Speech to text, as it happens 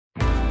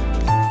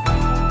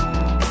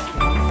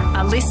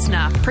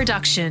listener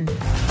production.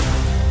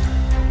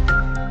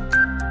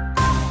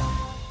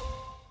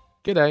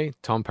 G'day,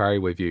 Tom Parry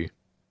with you.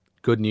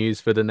 Good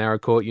news for the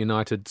Naracoorte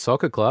United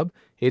Soccer Club.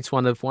 It's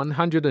one of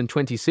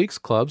 126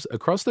 clubs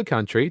across the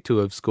country to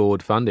have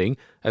scored funding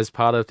as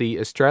part of the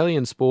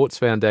Australian Sports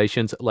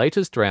Foundation's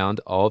latest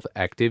round of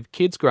Active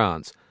Kids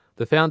Grants.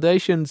 The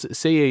Foundation's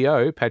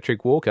CEO,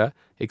 Patrick Walker,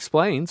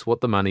 explains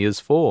what the money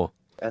is for.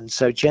 And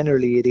so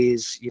generally it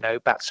is,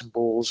 bats and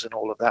balls and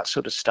all of that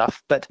sort of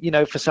stuff. But,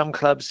 for some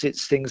clubs,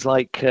 it's things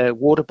like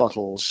water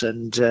bottles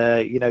and,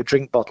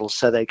 drink bottles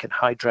so they can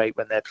hydrate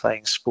when they're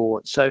playing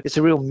sport. So it's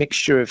a real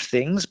mixture of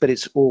things, but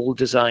it's all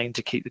designed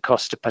to keep the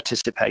cost of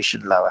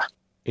participation lower.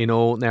 In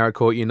all,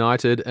 Naracoorte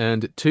United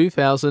earned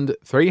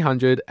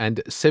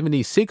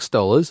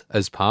 $2,376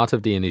 as part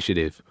of the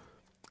initiative.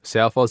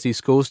 South Aussie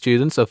school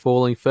students are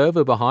falling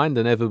further behind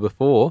than ever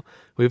before,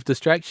 with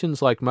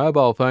distractions like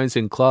mobile phones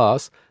in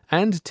class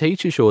and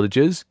teacher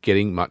shortages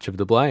getting much of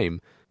the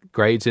blame.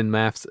 Grades in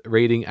maths,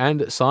 reading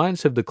and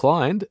science have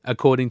declined,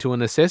 according to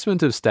an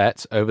assessment of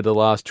stats over the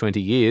last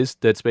 20 years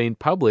that's been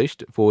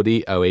published for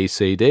the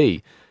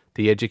OECD.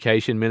 The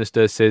Education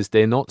Minister says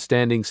they're not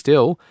standing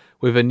still,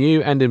 with a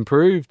new and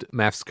improved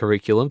maths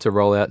curriculum to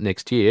roll out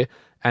next year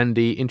and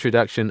the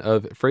introduction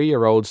of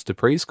 3-year-olds to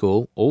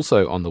preschool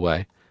also on the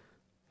way.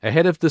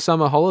 Ahead of the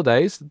summer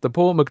holidays, the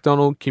Port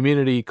Macdonald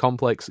Community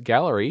Complex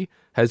Gallery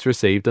has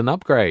received an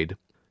upgrade.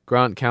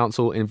 Grant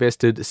Council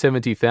invested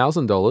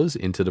 $70,000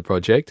 into the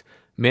project.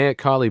 Mayor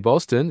Kylie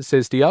Boston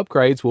says the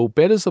upgrades will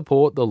better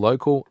support the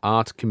local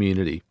art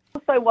community.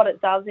 So what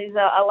it does is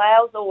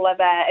allows all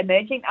of our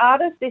emerging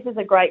artists. This is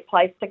a great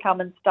place to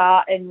come and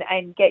start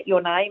and get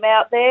your name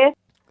out there.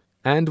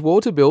 And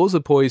water bills are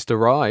poised to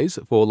rise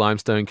for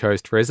Limestone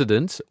Coast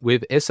residents,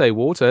 with SA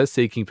Water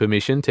seeking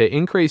permission to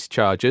increase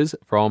charges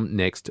from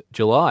next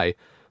July.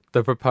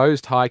 The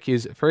proposed hike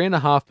is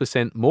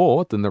 3.5%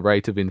 more than the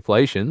rate of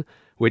inflation,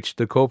 which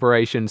the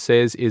corporation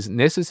says is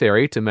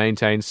necessary to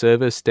maintain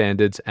service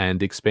standards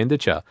and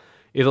expenditure.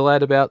 It'll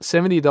add about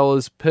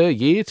 $70 per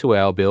year to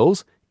our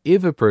bills,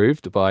 if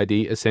approved by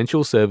the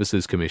Essential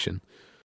Services Commission.